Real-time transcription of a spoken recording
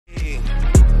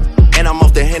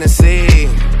Hennessy.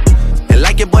 And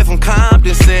like your boy from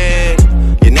Compton said,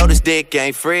 you know this dick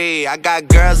ain't free. I got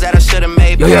girls that I should've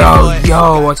made.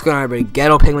 Yo, what's going on, everybody?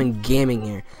 Ghetto Penguin Gaming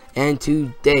here. And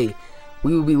today,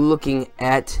 we will be looking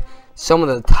at some of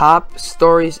the top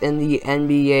stories in the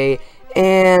NBA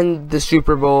and the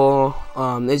Super Bowl.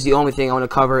 Is the only thing I want to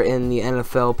cover in the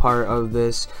NFL part of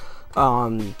this.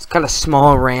 It's kind of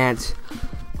small rant,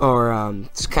 or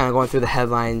just kind of going through the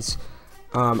headlines.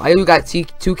 I do got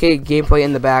 2K gameplay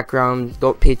in the background.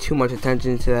 Don't pay too much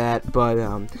attention to that.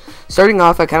 But starting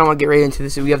off, I kind of want to get right into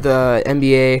this. We have the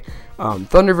NBA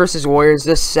Thunder versus Warriors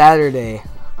this Saturday.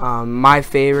 My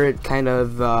favorite kind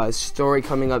of story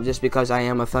coming up, just because I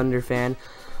am a Thunder fan.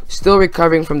 Still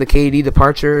recovering from the KD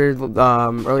departure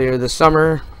earlier this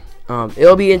summer.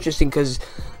 It'll be interesting because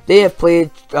they have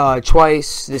played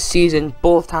twice this season,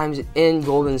 both times in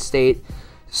Golden State.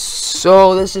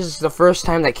 So this is the first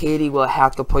time that KD will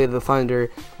have to play the Thunder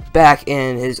back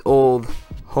in his old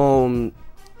home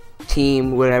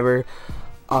team, whatever.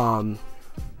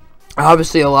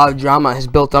 Obviously, a lot of drama has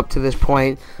built up to this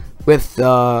point with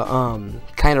kind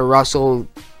of Russell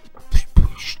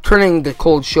turning the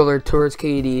cold shoulder towards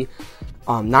KD,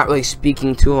 not really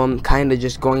speaking to him, kind of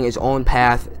just going his own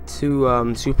path to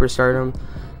superstardom.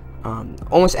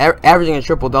 Almost averaging a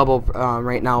triple-double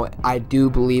right now, I do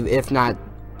believe, if not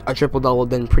a triple-double,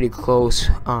 then pretty close.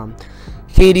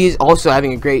 KD is also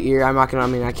having a great year.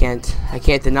 I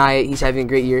can't deny it. He's having a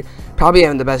great year. Probably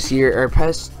having the best year, or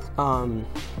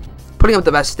putting up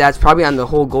the best stats, probably on the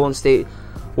whole Golden State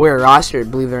Warrior roster,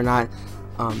 believe it or not.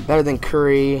 Better than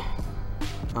Curry,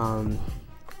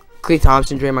 Klay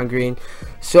Thompson, Draymond Green.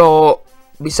 So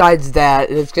besides that,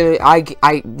 it's gonna.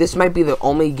 This might be the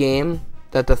only game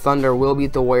that the Thunder will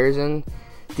beat the Warriors in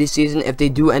this season. If they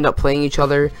do end up playing each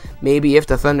other, maybe if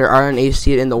the Thunder are an 8th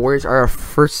seed and the Warriors are a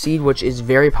 1st seed, which is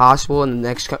very possible in the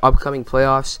next upcoming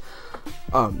playoffs.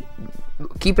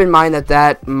 Keep in mind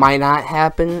that might not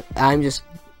happen. I'm just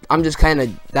kind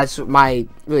of, that's my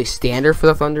really standard for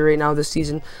the Thunder right now this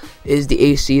season, is the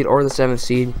 8th seed or the 7th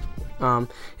seed.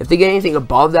 If they get anything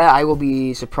above that, I will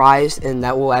be surprised, and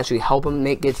that will actually help them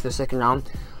get to the second round.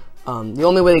 The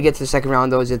only way to get to the second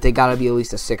round, though, is if they gotta be at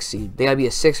least a 6th seed. They gotta be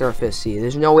a 6th or a 5th seed.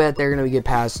 There's no way that they're gonna get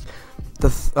past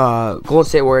the Golden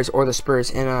State Warriors or the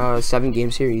Spurs in a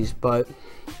 7-game series. But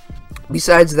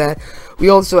besides that, we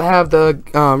also have the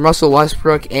Russell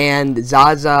Westbrook and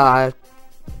Zaza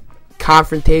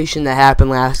confrontation that happened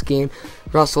last game.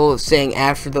 Russell saying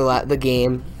after the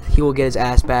game he will get his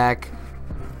ass back.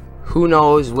 Who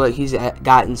knows what he's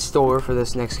got in store for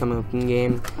this next coming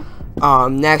game.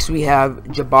 Next we have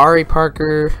Jabari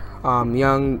Parker,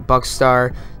 young Bucks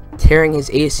star, tearing his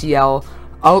ACL,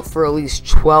 out for at least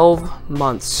 12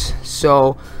 months.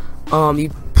 So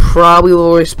you probably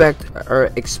will expect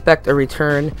a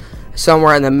return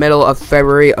somewhere in the middle of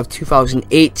February of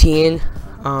 2018.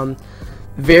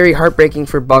 Very heartbreaking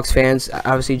for Bucks fans.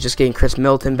 Obviously, just getting Chris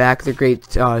Middleton back, the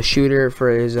great shooter, for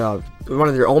his one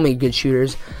of their only good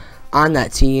shooters on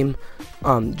that team.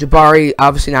 Jabari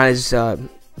obviously not as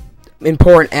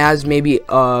important as maybe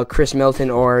Chris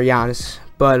Middleton or Giannis,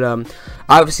 but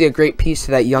obviously a great piece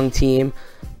to that young team.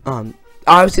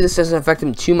 Obviously, this doesn't affect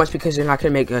them too much because they're not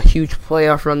going to make a huge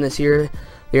playoff run this year.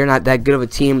 They're not that good of a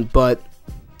team, but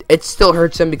it still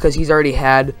hurts them because he's already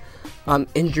had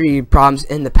injury problems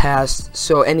in the past.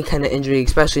 So any kind of injury,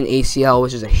 especially in ACL,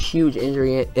 which is a huge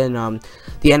injury in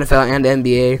the NFL and the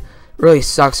NBA, really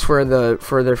sucks for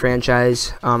their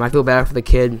franchise. I feel bad for the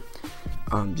kid.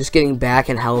 Just getting back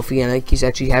and healthy, and I think he's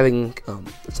actually having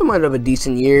somewhat of a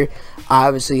decent year.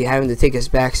 Obviously, having to take his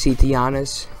backseat to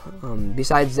Giannis.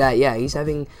 Besides that, yeah, he's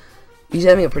having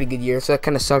a pretty good year. So that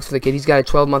kind of sucks for the kid. He's got a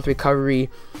 12-month recovery.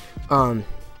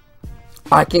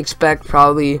 I can expect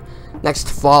probably next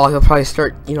fall he'll probably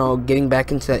start, getting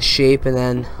back into that shape, and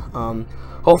then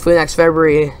hopefully next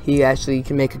February he actually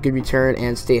can make a good return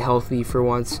and stay healthy for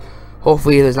once.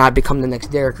 Hopefully he does not become the next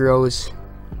Derrick Rose.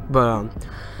 But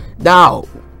now,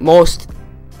 most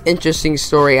interesting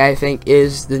story, I think,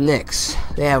 is the Knicks.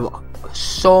 They have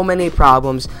so many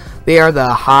problems. They are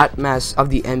the hot mess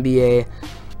of the NBA.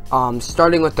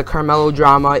 Starting with the Carmelo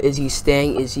drama. Is he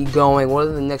staying? Is he going? What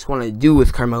do the Knicks want to do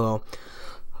with Carmelo?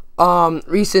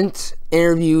 Recent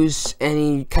interviews,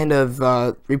 any kind of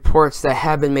reports that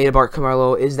have been made about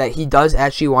Carmelo is that he does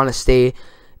actually want to stay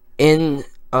in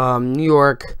New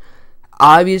York.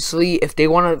 Obviously, if they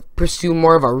want to pursue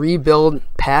more of a rebuild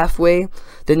pathway,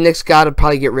 the Knicks got to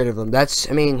probably get rid of him.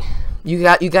 You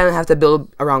gotta have to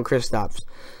build around Kristaps.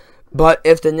 But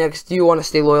if the Knicks do want to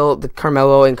stay loyal to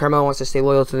Carmelo, and Carmelo wants to stay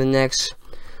loyal to the Knicks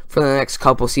for the next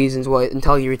couple seasons,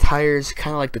 until he retires,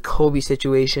 kind of like the Kobe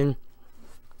situation,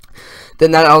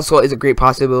 then that also is a great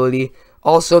possibility.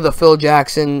 Also, the Phil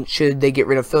Jackson, should they get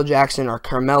rid of Phil Jackson or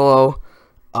Carmelo,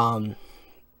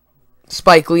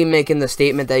 Spike Lee making the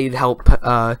statement that he'd help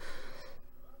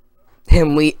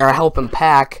him lead or help him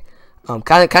pack.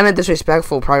 Kind of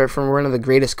disrespectful, probably from one of the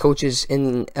greatest coaches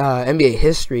in NBA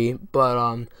history.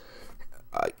 But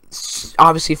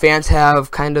obviously, fans have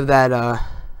kind of that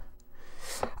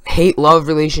hate-love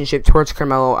relationship towards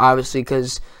Carmelo, obviously,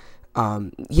 because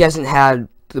he hasn't had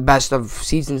the best of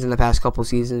seasons in the past couple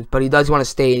seasons, but he does want to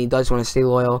stay, and he does want to stay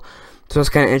loyal. So it's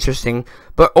kind of interesting.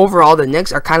 But overall, the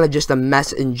Knicks are kind of just a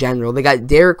mess in general. They got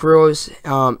Derrick Rose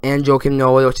and Joakim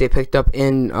Noah, which they picked up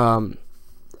in,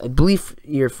 I believe,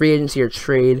 your free agency or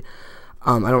trade.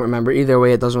 I don't remember. Either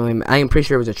way, it doesn't really matter. I am pretty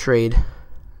sure it was a trade.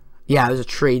 Yeah, it was a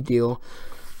trade deal.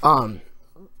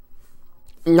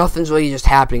 Nothing's really just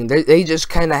happening. They just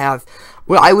kind of have...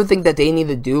 What I would think that they need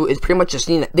to do is pretty much just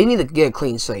they need to get a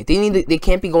clean slate. They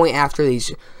can't be going after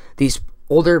these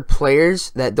older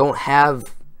players that don't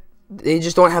have... They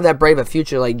just don't have that bright of a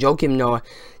future, like Joakim Noah.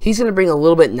 He's going to bring a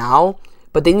little bit now,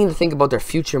 but they need to think about their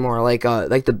future more, like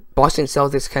the Boston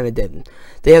Celtics kind of did.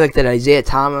 They have like that Isaiah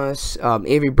Thomas,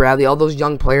 Avery Bradley, all those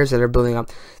young players that are building up.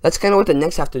 That's kind of what the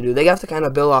Knicks have to do. They have to kind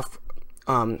of build off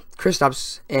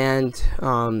Kristaps and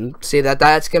say that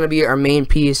that's going to be our main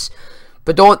piece.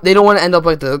 But they don't want to end up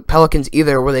like the Pelicans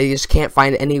either, where they just can't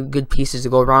find any good pieces to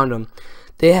go around them.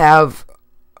 They have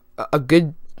a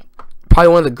good, probably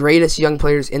one of the greatest young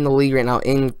players in the league right now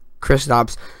in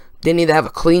Kristaps. They need to have a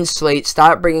clean slate.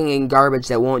 Stop bringing in garbage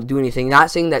that won't do anything.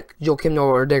 Not saying that Joakim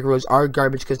Noah or Derrick Rose are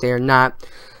garbage, because they are not.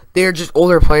 They're just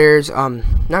older players. Not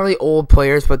really old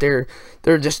players, but they're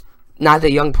just not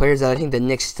the young players that I think the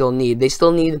Knicks still need. They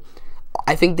still need...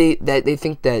 I think they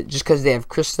think that just because they have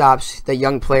Kristaps, that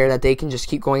young player, that they can just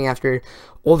keep going after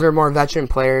older, more veteran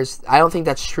players. I don't think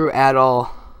that's true at all.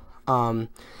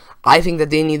 I think that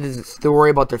they need to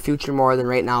worry about their future more than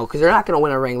right now, because they're not going to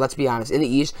win a ring. Let's be honest. In the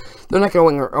East, they're not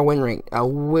going to win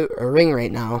a ring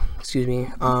right now. Excuse me.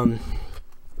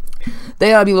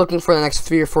 They gotta be looking for the next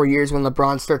 3 or 4 years when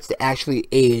LeBron starts to actually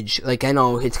age. Like, I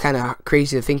know it's kind of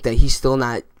crazy to think that he's still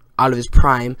not out of his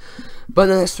prime, but in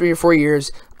the next 3 or 4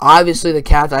 years, obviously the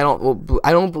Cavs, I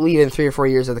don't believe in 3 or 4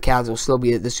 years that the Cavs will still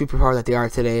be the superpower that they are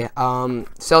today.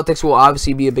 Celtics will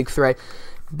obviously be a big threat,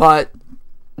 but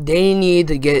they need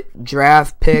to get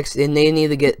draft picks, and they need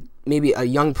to get maybe a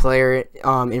young player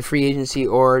in free agency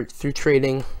or through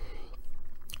trading.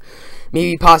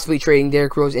 Maybe possibly trading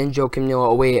Derrick Rose and Joakim Noah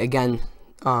away again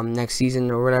next season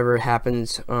or whatever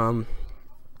happens. But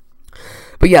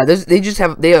yeah,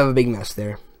 they have a big mess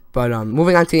there. But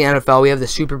moving on to the NFL, we have the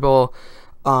Super Bowl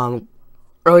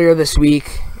earlier this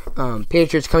week.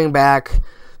 Patriots coming back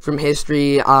from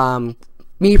history.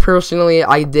 Me personally,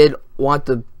 I did want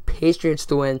the Patriots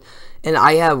to win, and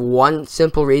I have one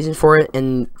simple reason for it.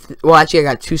 And well, actually, I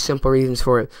got two simple reasons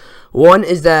for it. One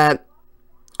is that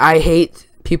I hate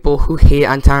people who hate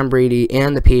on Tom Brady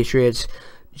and the Patriots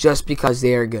just because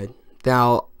they are good.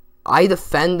 Now, I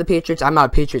defend the Patriots. I'm not a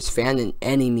Patriots fan in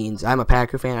any means. I'm a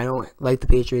Packer fan. I don't like the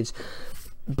Patriots,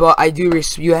 but I do.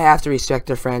 You have to respect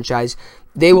their franchise.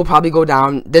 They will probably go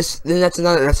down. That's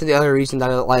the other reason that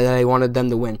I wanted them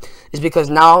to win, is because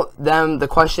now the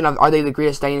question of, are they the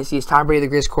greatest dynasty? Is Tom Brady the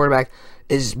greatest quarterback?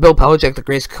 Is Bill Belichick the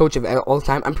greatest coach of all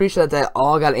time? I'm pretty sure that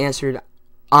all got answered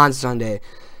on Sunday.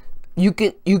 You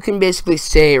can basically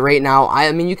say right now,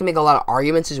 I mean, you can make a lot of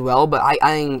arguments as well, but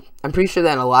I'm pretty sure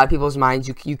that in a lot of people's minds,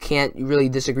 you can't really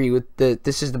disagree with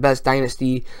this is the best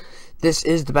dynasty, this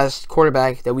is the best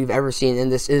quarterback that we've ever seen,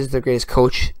 and this is the greatest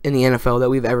coach in the NFL that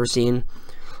we've ever seen.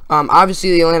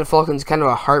 Obviously, the Atlanta Falcons, kind of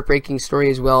a heartbreaking story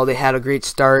as well. They had a great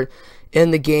start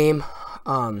in the game.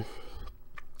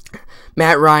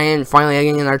 Matt Ryan finally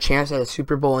getting another chance at a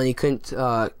Super Bowl, and he couldn't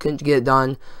get it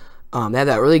done. They have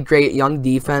that really great young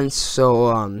defense.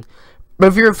 So, but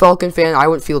if you're a Falcon fan, I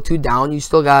wouldn't feel too down. You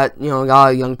still got, got a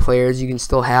lot of young players you can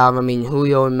still have. I mean,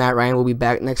 Julio and Matt Ryan will be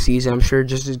back next season, I'm sure,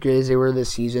 just as great as they were this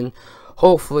season.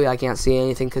 Hopefully, I can't say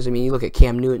anything because, I mean, you look at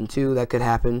Cam Newton, too. That could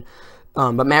happen.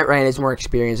 But Matt Ryan is more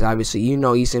experienced, obviously. He's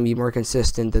going to be more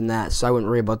consistent than that, so I wouldn't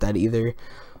worry about that either.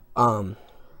 But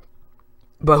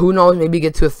who knows? Maybe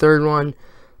get to a third one.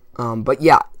 But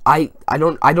yeah, I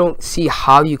don't see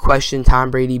how you question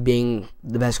Tom Brady being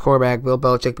the best quarterback, Bill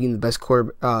Belichick being the best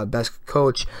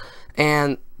coach,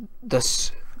 and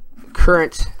the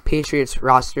current Patriots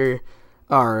roster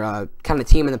or kind of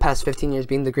team in the past 15 years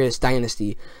being the greatest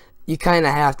dynasty. You kind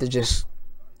of have to just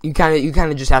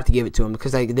have to give it to them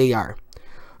because they are.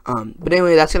 But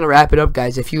anyway, that's gonna wrap it up,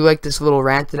 guys. If you like this little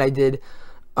rant that I did,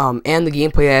 and the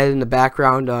gameplay I had in the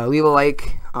background, leave a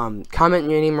like.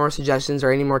 Comment any more suggestions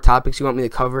or any more topics you want me to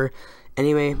cover,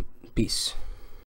 Anyway, peace.